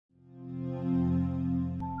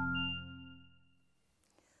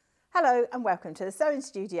Hello and welcome to the Sewing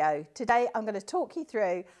Studio. Today I'm going to talk you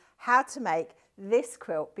through how to make this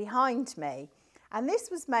quilt behind me. And this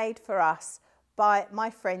was made for us by my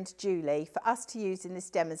friend Julie for us to use in this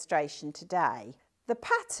demonstration today. The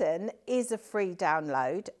pattern is a free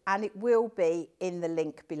download and it will be in the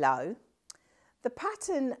link below. The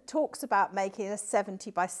pattern talks about making a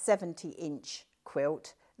 70 by 70 inch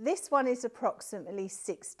quilt. This one is approximately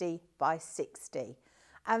 60 by 60.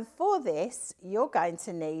 And for this, you're going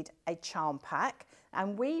to need a charm pack,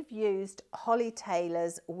 and we've used Holly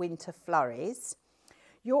Taylor's Winter Flurries.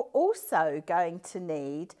 You're also going to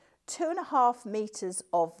need 2.5 meters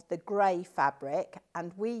of the grey fabric,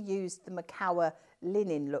 and we used the Macawa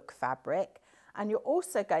linen look fabric. And you're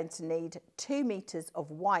also going to need 2 meters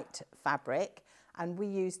of white fabric, and we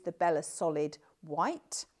used the Bella Solid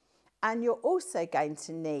white. And you're also going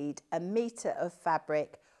to need 1 metre of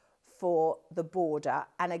fabric for the border,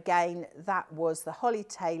 and again that was the Holly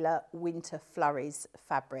Taylor Winter Flurries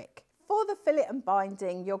fabric. For the fillet and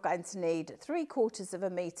binding, you're going to need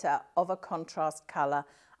 3/4 metre of a contrast colour,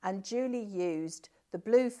 and Julie used the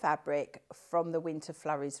blue fabric from the Winter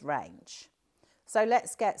Flurries range. So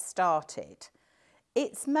let's get started.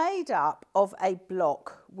 It's made up of a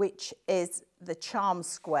block which is the charm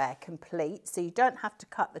square complete, so you don't have to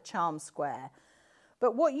cut the charm square.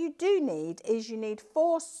 But what you do need is you need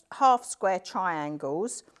 4 half square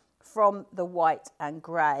triangles from the white and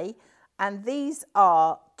grey, and these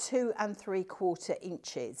are 2 3/4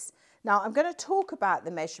 inches. Now I'm going to talk about the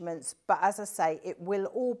measurements, but as I say, it will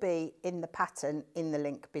all be in the pattern in the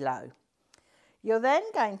link below. You're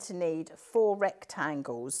then going to need 4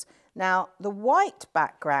 rectangles. Now the white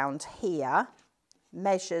background here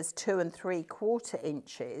measures 2 3/4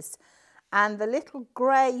 inches. And the little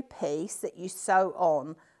grey piece that you sew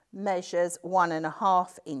on measures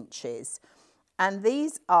 1.5 inches. And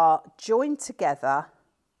these are joined together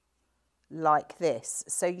like this.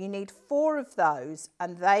 So you need 4 of those,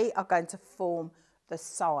 and they are going to form the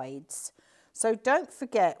sides. So don't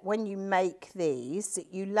forget, when you make these,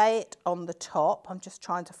 that you lay it on the top. I'm just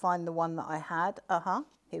trying to find the one that I had.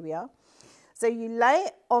 Here we are. So you lay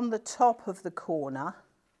it on the top of the corner,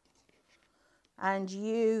 and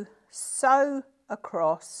you sew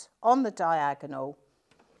across on the diagonal,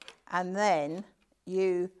 and then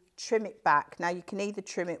you trim it back. Now you can either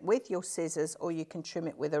trim it with your scissors or you can trim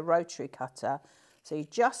it with a rotary cutter. So you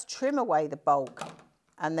just trim away the bulk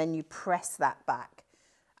and then you press that back,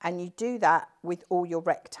 and you do that with all your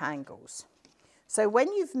rectangles. So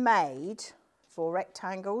when you've made 4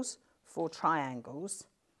 rectangles, 4 triangles,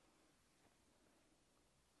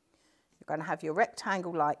 you're going to have your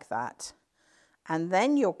rectangle like that. And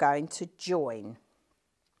then you're going to join.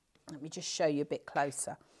 Let me just show you a bit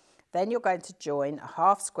closer. Then you're going to join a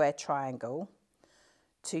half square triangle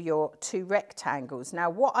to your 2 rectangles. Now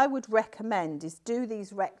what I would recommend is do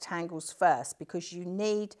these rectangles first, because you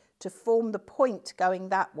need to form the point going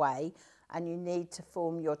that way, and you need to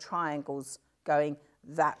form your triangles going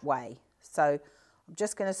that way. So I'm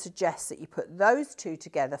just going to suggest that you put those 2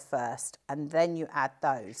 together first, and then you add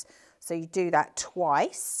those. So you do that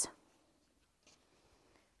twice.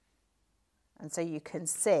 And so you can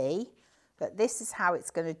see that this is how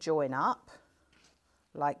it's going to join up,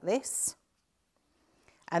 like this.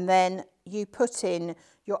 And then you put in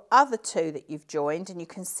your other 2 that you've joined, and you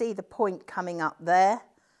can see the point coming up there,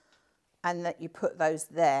 and that you put those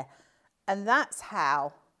there. And that's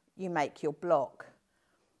how you make your block.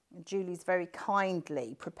 Julie's very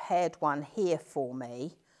kindly prepared one here for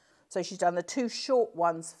me. So she's done the 2 short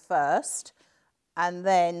ones first, and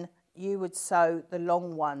then you would sew the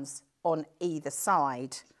long ones on either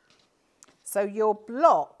side. So your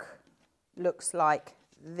block looks like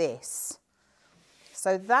this.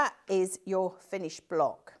 So that is your finished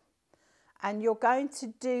block, and you're going to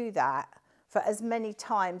do that for as many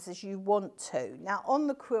times as you want to. Now on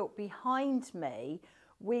the quilt behind me,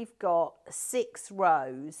 we've got 6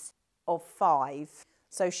 rows of 5.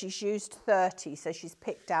 So she's used 30, so she's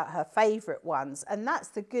picked out her favourite ones. And that's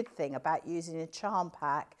the good thing about using a charm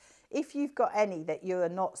pack. If you've got any that you are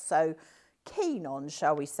not so keen on,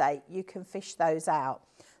 shall we say, you can fish those out.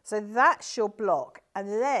 So that's your block, and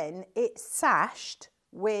then it's sashed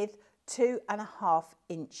with 2.5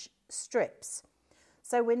 inch strips.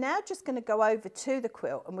 So we're now just going to go over to the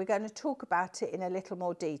quilt, and we're going to talk about it in a little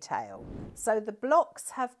more detail. So the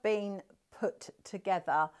blocks have been put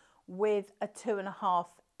together with a 2.5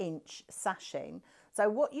 inch sashing. So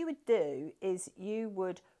what you would do is you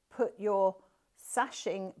would put your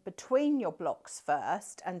sashing between your blocks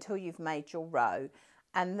first until you've made your row,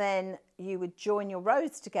 and then you would join your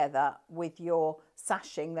rows together with your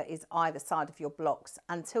sashing that is either side of your blocks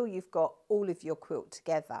until you've got all of your quilt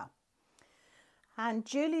together. And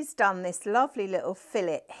Julie's done this lovely little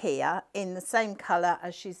fillet here in the same colour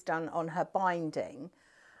as she's done on her binding.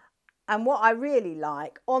 And what I really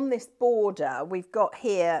like, on this border, we've got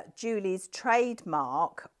here Julie's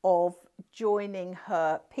trademark of joining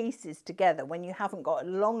her pieces together when you haven't got a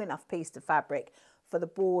long enough piece of fabric for the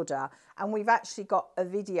border. And we've actually got a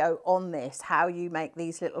video on this, how you make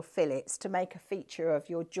these little fillets to make a feature of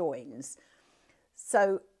your joins.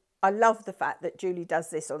 So I love the fact that Julie does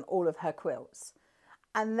this on all of her quilts.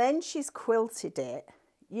 And then she's quilted it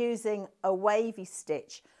using a wavy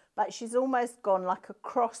stitch, but she's almost gone like a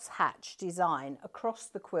cross hatch design across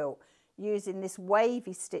the quilt using this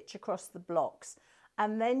wavy stitch across the blocks.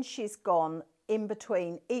 And then she's gone in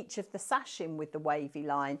between each of the sashing with the wavy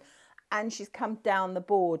line, and she's come down the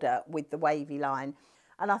border with the wavy line.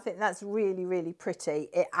 And I think that's really, really pretty.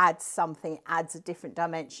 It adds something, it adds a different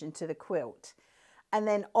dimension to the quilt. And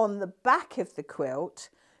then on the back of the quilt,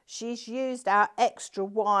 she's used our extra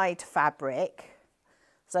wide fabric.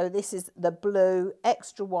 So this is the blue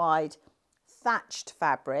extra wide thatched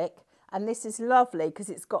fabric. And this is lovely because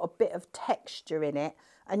it's got a bit of texture in it.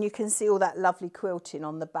 And you can see all that lovely quilting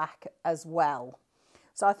on the back as well.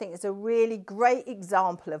 So I think it's a really great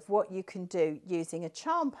example of what you can do using a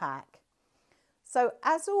charm pack. So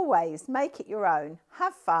as always, make it your own,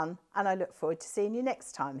 have fun, and I look forward to seeing you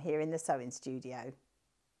next time here in the sewing studio.